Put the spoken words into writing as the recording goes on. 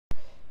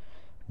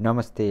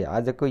नमस्ते।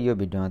 आजको यो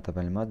भिडियोमा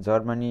तपाईले म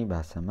जर्मनी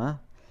भाषामा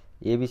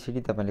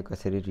एबीसीडी तपाईले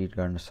कसरी रिड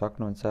गर्न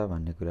सक्नुहुन्छ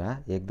भन्ने कुरा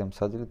एकदम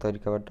सजिलो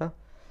तरिकाबाट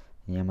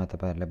यहाँ म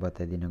तपाईहरुलाई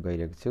बताइदिन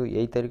गइरहेको छु।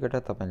 यही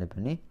तरिकाबाट तपाईले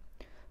पनि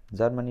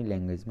जर्मनी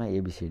ल्याङ्ग्वेजमा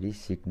एबीसीडी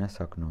सिक्न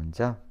सक्नुहुन्छ।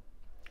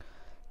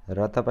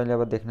 र तपाईले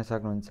अब देख्न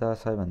सक्नुहुन्छ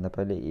सबैभन्दा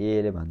पहिले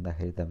ए ले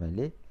भन्दाखेरि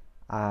तपाईले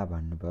आ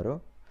भन्नु पर्यो।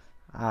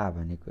 आ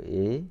भनेको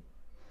ए,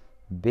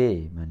 बे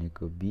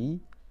भनेको बी,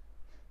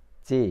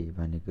 चे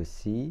भनेको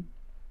सी,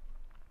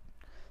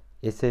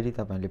 यसरी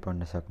तपाईले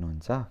पढ्न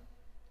सक्नुहुन्छ।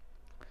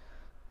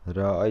 र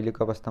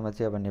अहिलेको अवस्थामा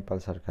चाहिँ अब नेपाल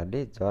सरकारले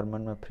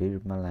जर्मनमा फ्री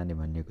रूपमा लाने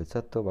भनिएको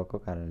छ। त्यो भएको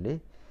कारणले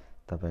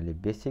तपाईले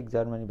बेसिक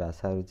जर्मनी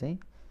भाषाहरु चाहिँ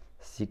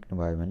सिक्नु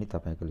भयो भने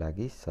तपाईको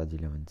लागि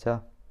सजिलो हुन्छ।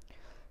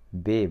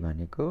 बे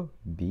भनेको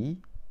बी,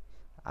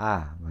 आ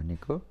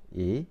भनेको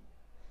ए,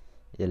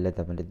 यसलाई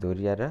तपाईले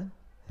दोहोर्याएर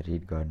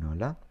रिड गर्नु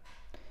होला।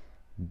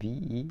 बी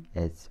ई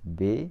एच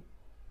बे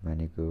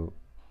भनेको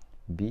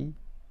बी,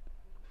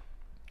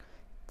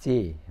 चे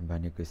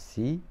भनेको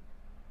सी,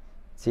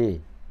 चे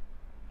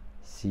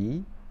C,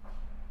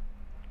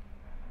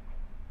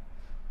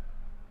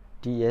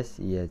 T S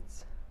E H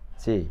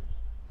चे,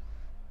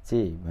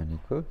 चे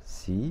भनेको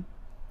C,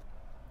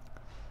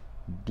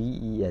 D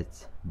E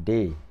H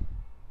day,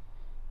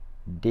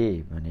 day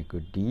भनेको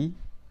डी,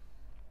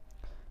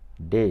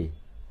 डे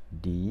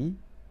डी,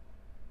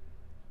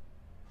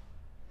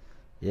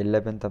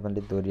 यसलाई पनि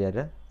तपाईले दोहोर्याएर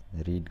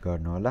रिड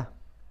गर्नु होला।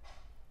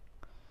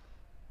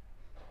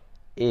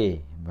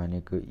 ए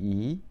भनेको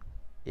ई,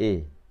 ए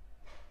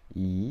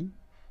ई,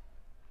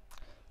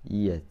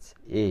 ई एच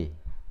ए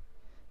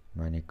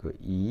भनेको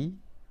ई,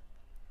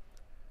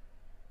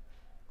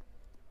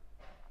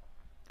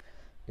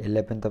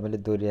 यसलाई पनि तपाईले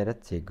दोहोर्याएर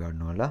चेक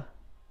गर्नु होला।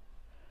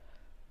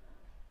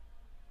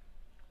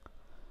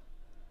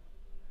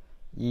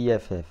 ई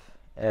एफ एफ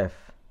एफ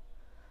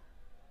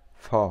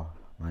फ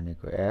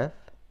भनेको एफ,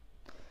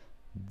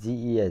 जी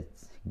ई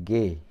एच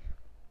गे,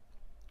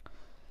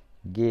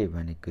 गे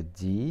भनेको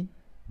जी,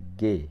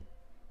 गे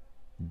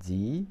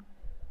जी,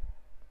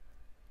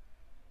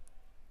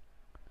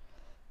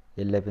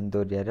 यसलाई पनि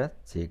दोहोर्याएर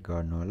चेक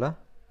गर्नु होला।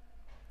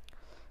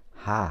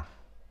 हा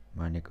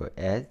भनेको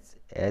एच,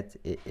 एच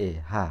ए ए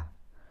हा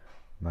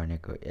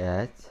भनेको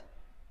एच,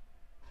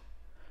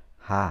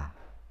 हा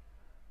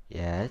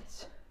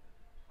एच,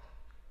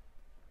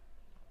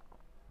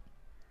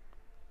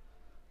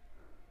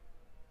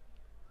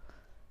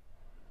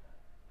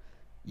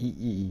 ई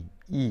ई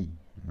ई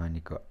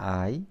भनेको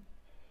आई,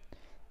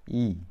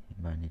 ई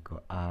भनेको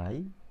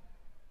आई,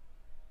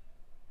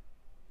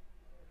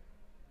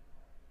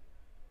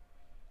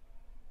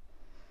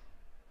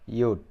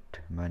 योट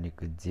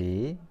भनेको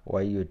जे,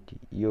 वाइयोटी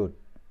योट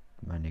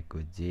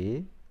भनेको जे,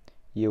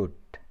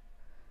 योट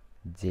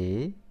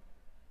जे,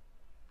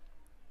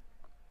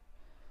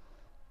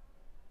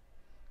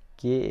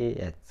 के ए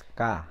एच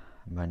का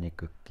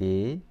भनेको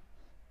के,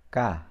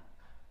 का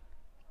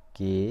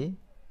के,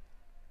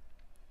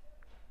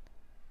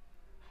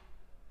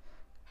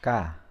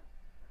 का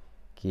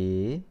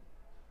के,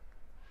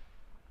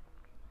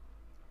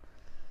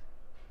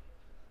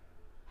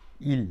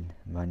 इल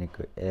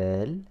भनेको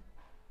एल,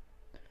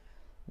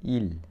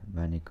 इल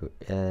भनेको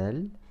एल,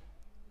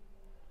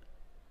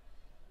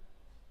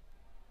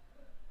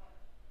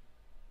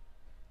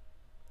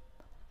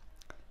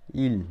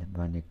 इल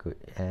भनेको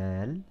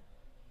एल,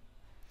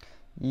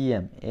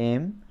 इएम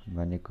एम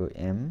भनेको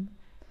एम,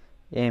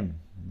 एम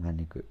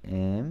भनेको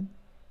एम,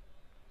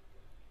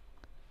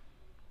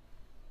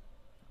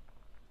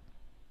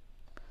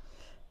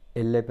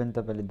 यसलाई पनि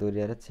तपाईले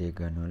दोहोर्याएर चेक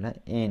गर्नु होला।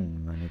 एन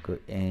भनेको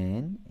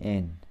एन,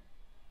 एन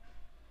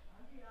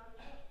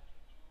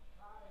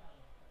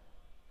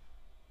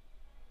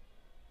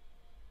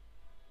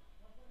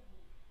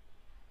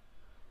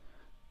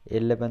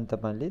यसलाई पनि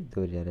तपाईले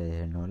दोहोर्याएर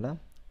हेर्नु होला।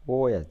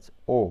 ओएच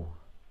ओ,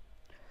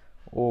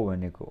 ओ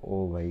भनेको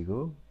ओ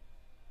भइगयो।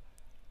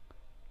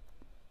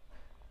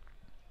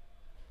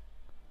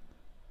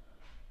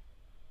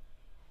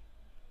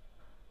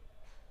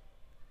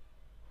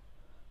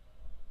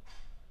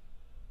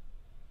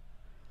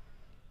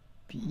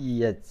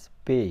 पीएच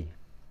पे,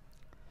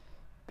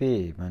 पे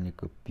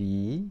भनेको पी,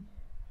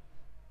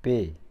 पे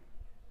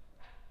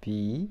पी,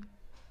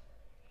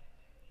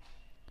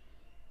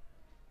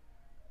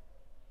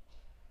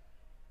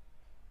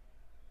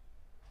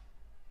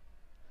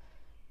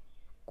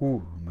 कु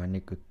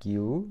भनेको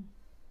क्यू,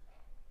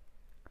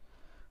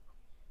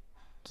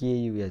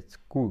 केयुएच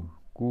कु,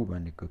 कु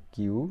भनेको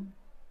क्यू,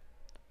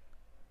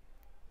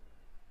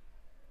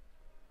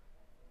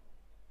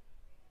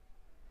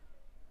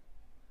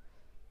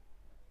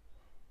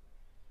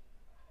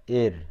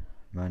 एर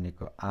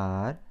भनेको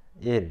आर,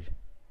 एर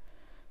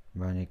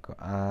भनेको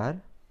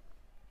आर,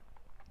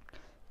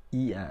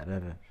 इआर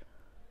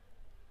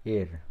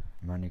एर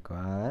भनेको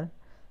आर,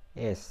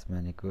 एस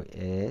भनेको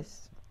एस,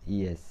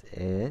 इएस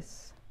एस,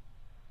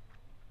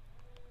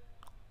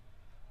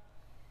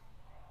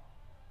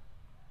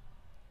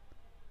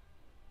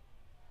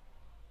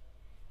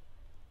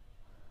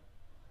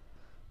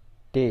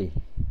 टे,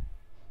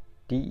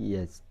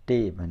 TEH टे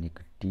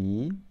भनेको टी,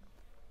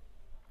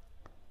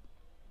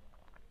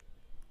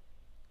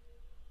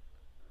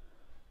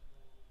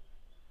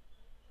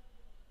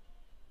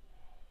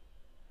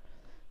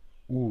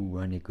 उ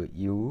भनेको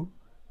यु,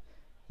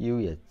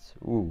 UH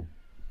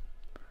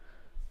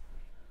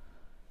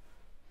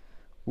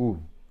उ,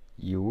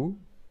 यु,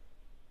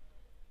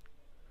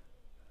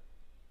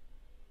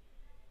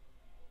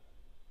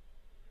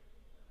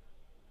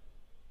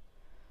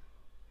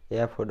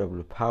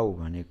 FOW फाउ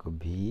भनेको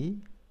भी,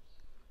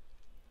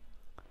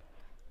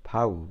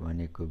 फाउ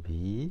भनेको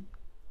भी,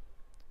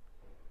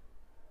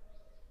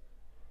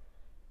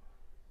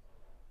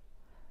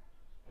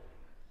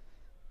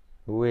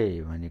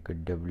 वे भनेको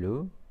डब्लु,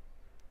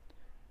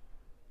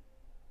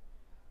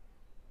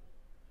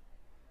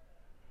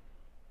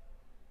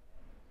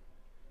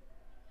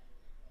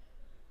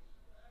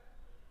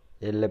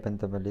 यसलाई पनि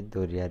तपाईले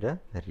दोहोर्याएर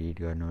रिड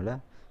गर्नु होला।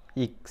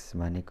 इक्स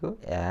भनेको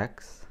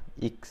एक्स,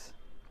 इक्स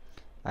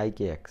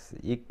आइकेएक्स,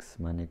 इक्स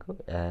भनेको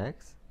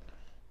एक्स,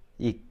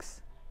 इक्स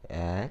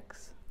एक्स,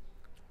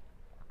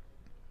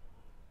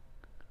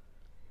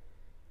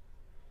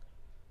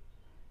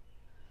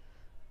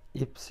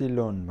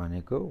 इप्सिलोन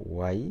भनेको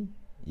वाई,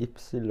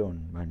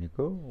 इप्सिलोन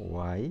भनेको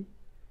वाई,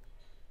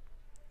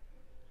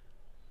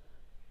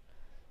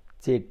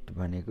 चेट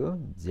भनेको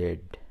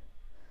जेड,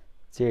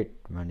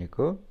 चेट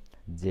भनेको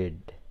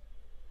जेड,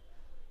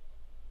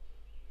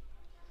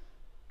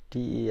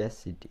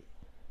 TESCT।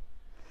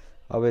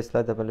 अब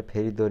यसलाई तपाईले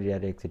फेरि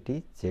दोहोर्याएर एकचोटि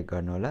चेक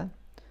गर्नु होला।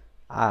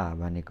 आ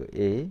भनेको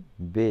ए,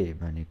 बे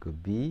भनेको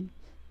बी,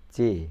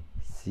 चे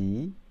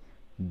सी,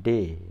 डे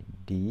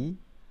डी,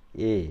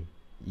 ए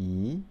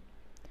ई,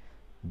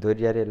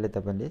 दोहोर्याएर यसलाई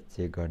तपाईले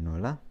चेक गर्नु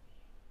होला।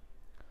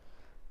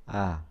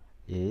 आ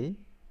ए,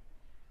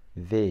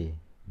 वे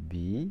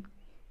बी,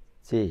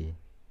 चे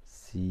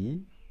सी,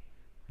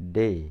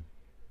 डे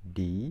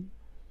डी,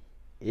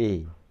 ए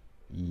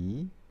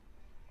ई,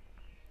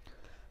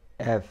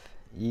 एफ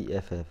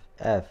EFF,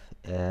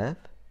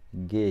 FF,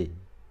 गे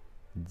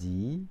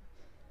जी,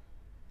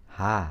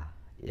 हा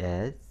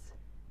एच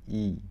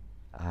ई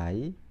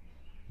आई,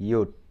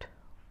 योट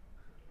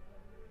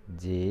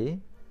जे,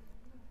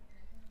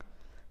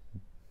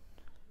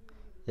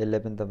 यसलाई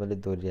पनि तपाईले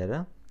दोहोर्याएर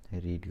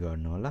रिड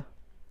गर्नु होला।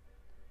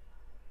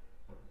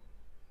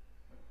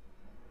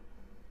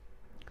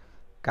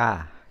 का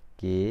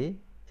के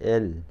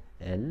L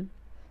L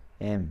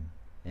am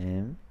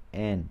am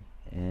an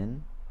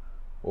N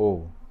O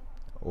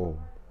ओ,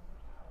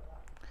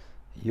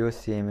 यो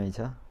सेमै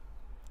छ।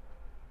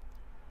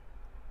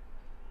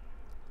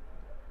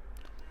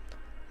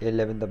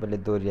 यसलाई पनि तपाईले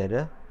दोहोर्याएर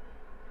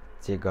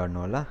चेक गर्नु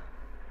होला।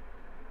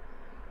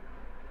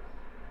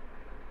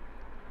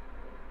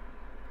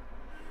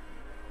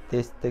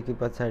 त्यसदेखि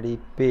पछाडि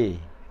पे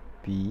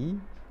पी,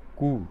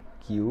 कु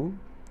क्यू,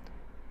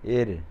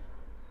 एर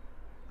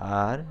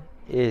आर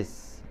एस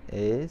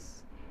एस,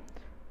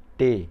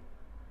 टे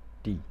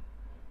टी,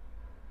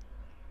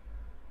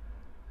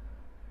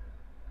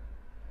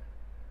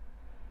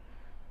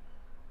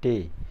 टे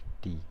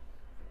टी,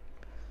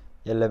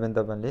 यसलाई पनि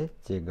तपाईले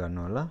चेक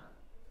गर्नु होला।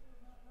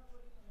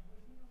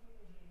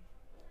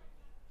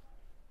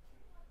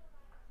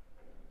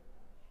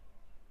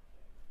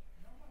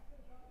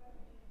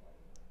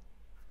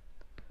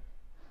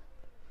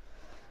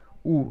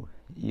 उ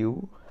you,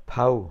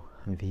 फाउ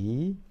V,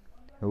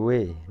 way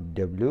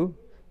W,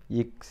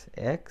 इक्स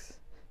x,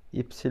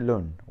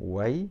 epsilon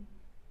Y,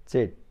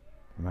 चेट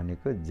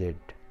भनेको जेड,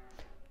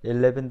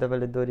 यसलाई पनि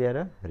तपाईले दोहोर्याएर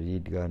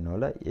रिड गर्नु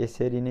होला।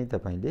 यसरी नै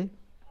तपाईले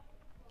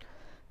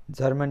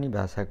जर्मनी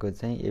भाषाको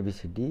चाहिँ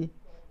एबिसिडी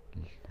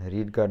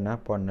रिड गर्न,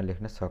 पढ्न,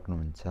 लेख्न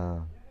सक्नुहुन्छ।